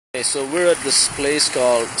Okay, so we're at this place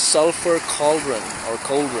called Sulfur Cauldron or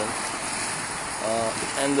Cauldron,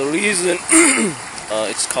 and the reason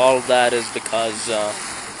it's called that is because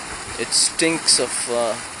it stinks of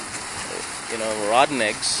rotten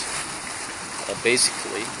eggs,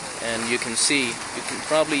 basically. And you can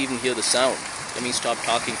probably even hear the sound. Let me stop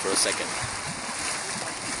talking for a second.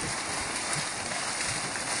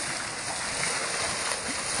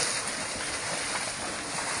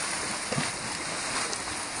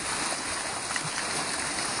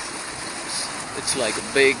 It's like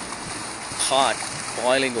a big pot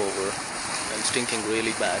boiling over and stinking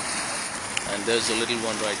really bad. And there's a little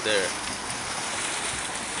one right there.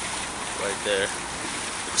 Right there.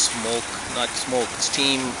 Smoke, not smoke,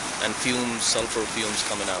 steam and fumes, sulfur fumes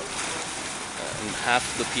coming out. And half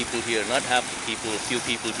the people here, not half the people, a few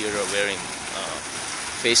people here are wearing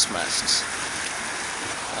face masks.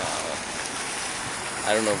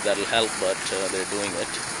 I don't know if that'll help, but they're doing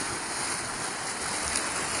it.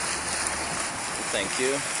 Thank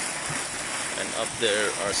you. And up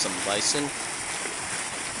there are some bison.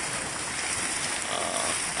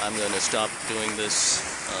 I'm going to stop doing this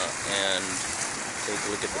and take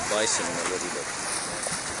a look at the bison a little bit.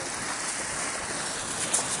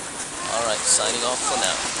 Alright, signing off for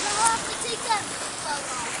now.